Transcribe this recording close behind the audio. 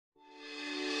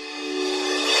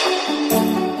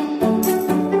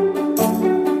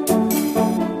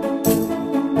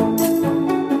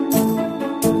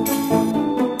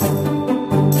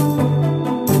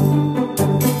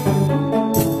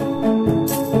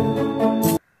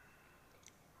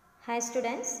Hi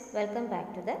students, welcome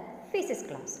back to the physics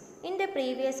class. In the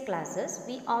previous classes,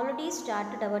 we already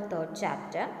started our third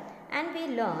chapter and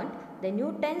we learned the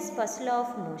Newton's first law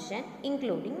of motion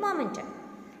including momentum.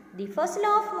 The first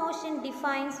law of motion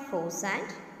defines force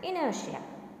and inertia.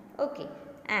 Okay,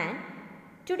 and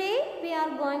today we are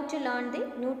going to learn the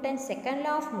Newton's second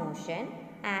law of motion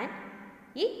and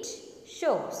it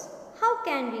shows how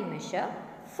can we measure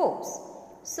force.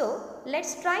 So,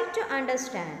 let's try to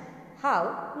understand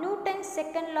how Newton's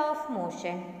second law of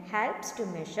motion helps to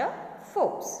measure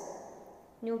force.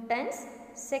 Newton's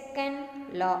second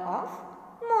law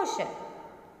of motion.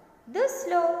 This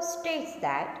law states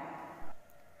that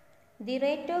the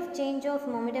rate of change of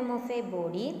momentum of a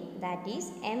body, that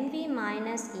is mv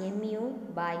minus mu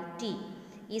by t,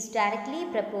 is directly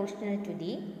proportional to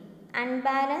the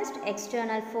unbalanced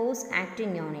external force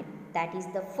acting on it, that is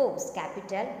the force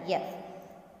capital F.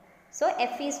 So,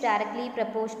 F is directly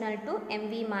proportional to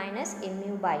mv minus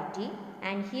mu by t,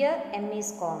 and here m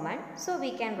is common. So,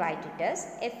 we can write it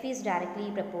as F is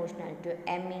directly proportional to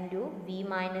m into v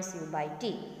minus u by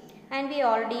t. And we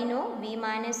already know v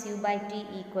minus u by t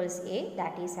equals a,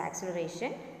 that is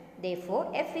acceleration. Therefore,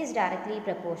 F is directly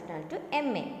proportional to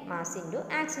ma, mass into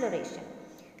acceleration.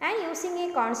 And using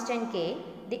a constant k,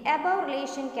 the above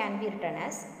relation can be written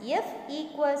as F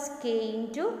equals k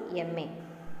into ma.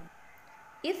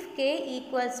 If k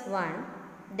equals 1,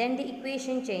 then the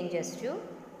equation changes to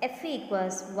F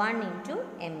equals 1 into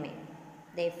ma.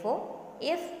 Therefore,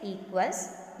 F equals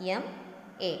ma.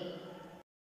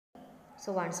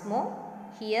 So, once more,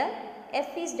 here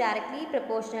F is directly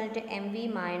proportional to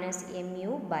mv minus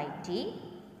mu by t.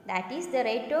 That is, the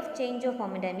rate of change of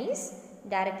momentum is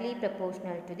directly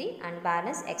proportional to the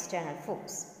unbalanced external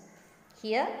force.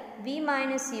 Here, v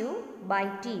minus u by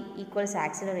t equals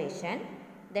acceleration.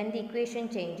 Then the equation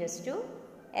changes to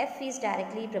F is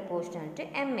directly proportional to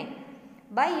ma.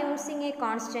 By using a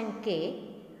constant k,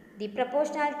 the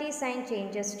proportionality sign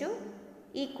changes to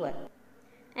equal.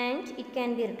 And it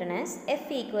can be written as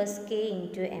F equals k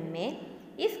into ma.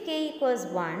 If k equals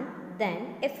 1,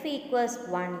 then F equals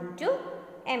 1 into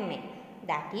ma.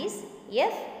 That is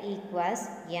F equals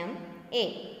ma.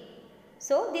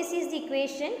 So, this is the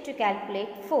equation to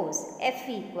calculate force. F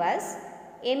equals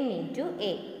m into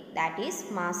a. That is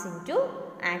mass into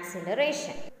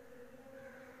acceleration.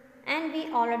 And we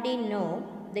already know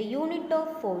the unit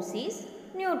of force is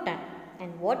Newton.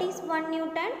 And what is 1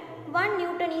 Newton? 1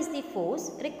 Newton is the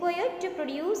force required to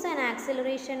produce an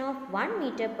acceleration of 1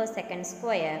 meter per second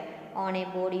square on a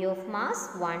body of mass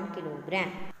 1 kilogram.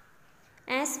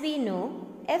 As we know,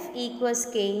 F equals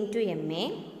k into ma.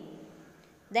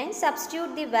 Then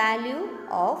substitute the value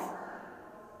of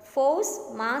force,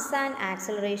 mass and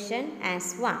acceleration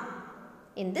as 1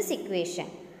 in this equation.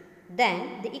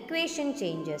 Then the equation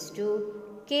changes to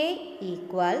k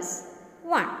equals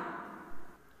 1.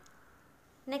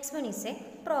 Next one is a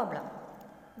problem.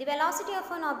 The velocity of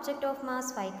an object of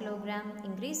mass 5 kg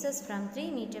increases from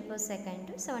 3 meter per second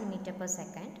to 7 meter per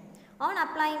second on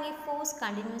applying a force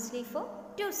continuously for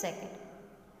 2 seconds.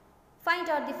 Find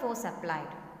out the force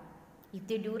applied. If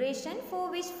the duration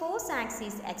for which force acts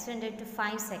is extended to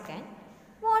 5 seconds,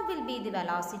 what will be the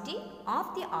velocity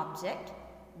of the object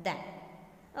then?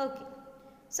 Okay.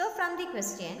 So, from the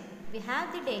question, we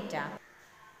have the data.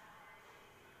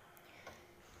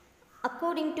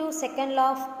 According to second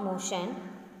law of motion,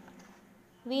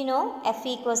 we know F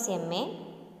equals ma,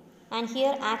 and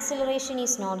here acceleration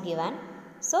is not given.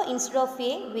 So, instead of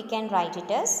a, we can write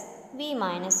it as v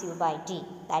minus u by t,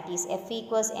 that is F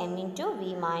equals m into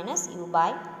v minus u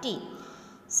by t.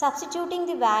 Substituting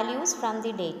the values from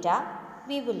the data,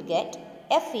 we will get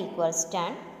F equals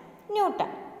 10 Newton.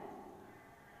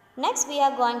 Next, we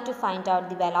are going to find out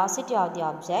the velocity of the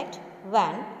object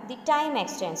when the time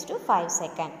extends to 5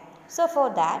 seconds. So, for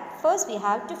that, first we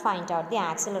have to find out the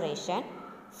acceleration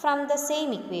from the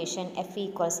same equation F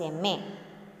equals ma.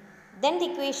 Then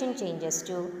the equation changes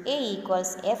to a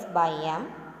equals F by m,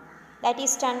 that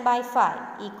is 10 by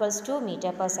 5 equals 2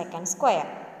 meter per second square.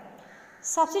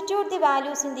 Substitute the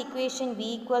values in the equation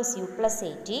v equals u plus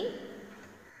at.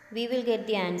 We will get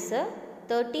the answer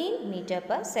 13 meter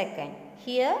per second.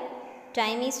 Here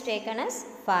time is taken as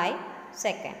 5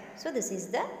 seconds. So, this is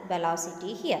the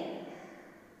velocity here.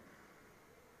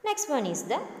 Next one is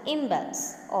the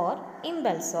impulse or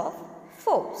impulse of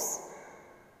force.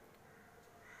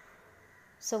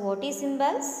 So, what is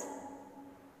impulse?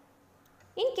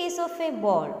 In case of a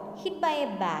ball hit by a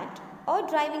bat or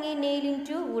driving a nail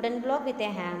into a wooden block with a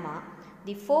hammer,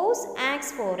 the force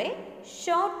acts for a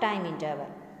short time interval.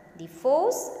 The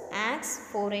force acts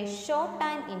for a short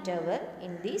time interval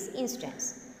in this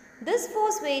instance. This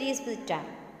force varies with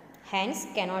time. hence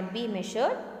cannot be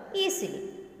measured easily.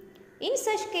 In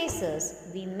such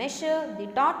cases, we measure the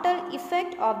total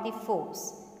effect of the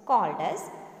force called as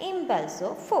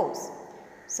impulsive force.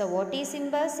 So what is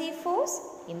impulsive force?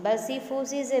 Impulsive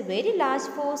force is a very large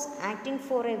force acting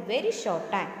for a very short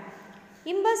time.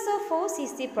 Impulsive force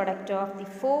is the product of the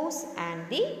force and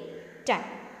the time.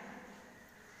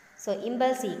 So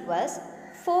impulse equals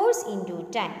force into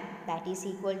time, that is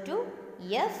equal to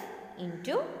F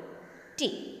into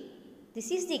T.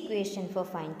 This is the equation for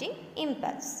finding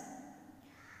impulse.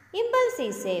 Impulse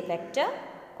is a vector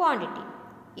quantity.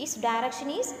 Its direction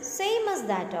is same as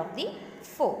that of the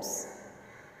force.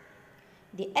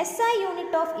 The SI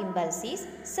unit of impulse is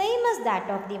same as that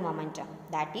of the momentum,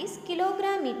 that is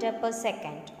kilogram meter per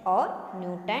second or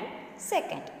Newton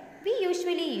second. We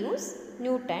usually use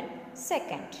Newton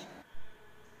second.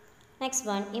 Next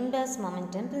one, impulse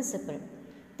momentum principle.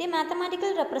 The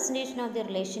mathematical representation of the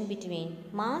relation between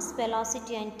mass,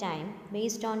 velocity and time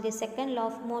based on the second law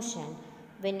of motion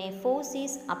when a force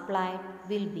is applied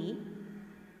will be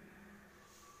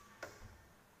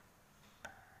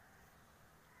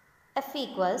F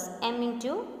equals m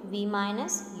into v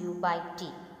minus u by t,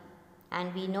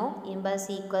 and we know impulse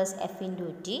equals F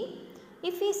into t.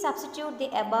 If we substitute the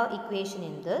above equation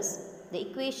in this, the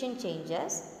equation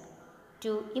changes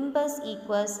to impulse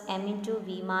equals m into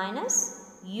v minus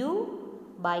u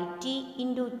by t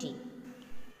into t.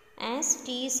 As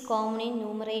t is common in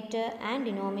numerator and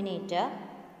denominator,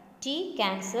 t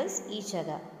cancels each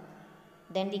other.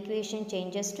 Then the equation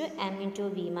changes to m into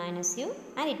v minus u,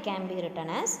 and it can be written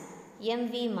as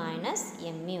mv minus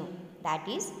mu. That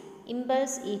is,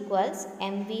 impulse equals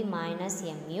mv minus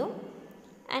mu,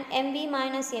 and mv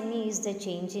minus mu is the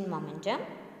change in momentum.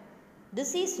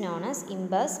 This is known as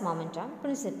impulse momentum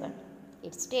principle.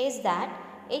 It states that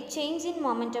a change in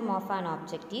momentum of an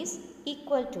object is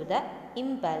equal to the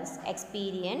impulse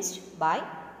experienced by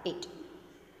it.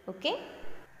 Okay.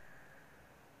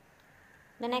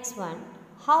 The next one,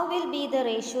 how will be the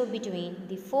ratio between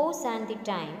the force and the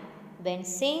time when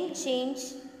same change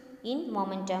in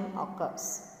momentum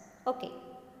occurs? Okay.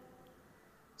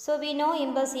 So we know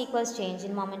impulse equals change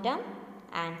in momentum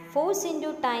and force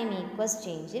into time equals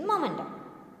change in momentum.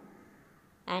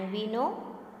 And we know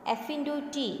F into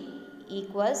T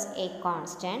equals a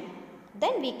constant.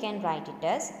 Then we can write it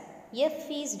as F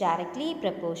is directly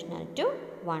proportional to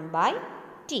 1 by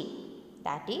T.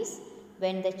 That is,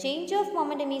 when the change of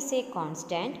momentum is a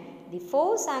constant, the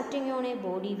force acting on a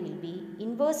body will be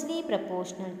inversely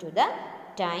proportional to the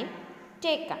time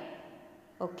taken.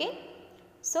 Okay.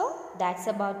 So that's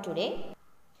about today.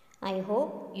 I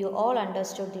hope you all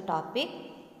understood the topic.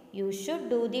 You should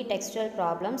do the textual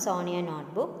problems on your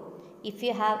notebook. If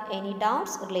you have any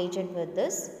doubts related with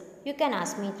this, you can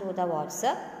ask me through the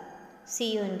WhatsApp.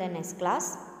 See you in the next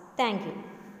class. Thank you.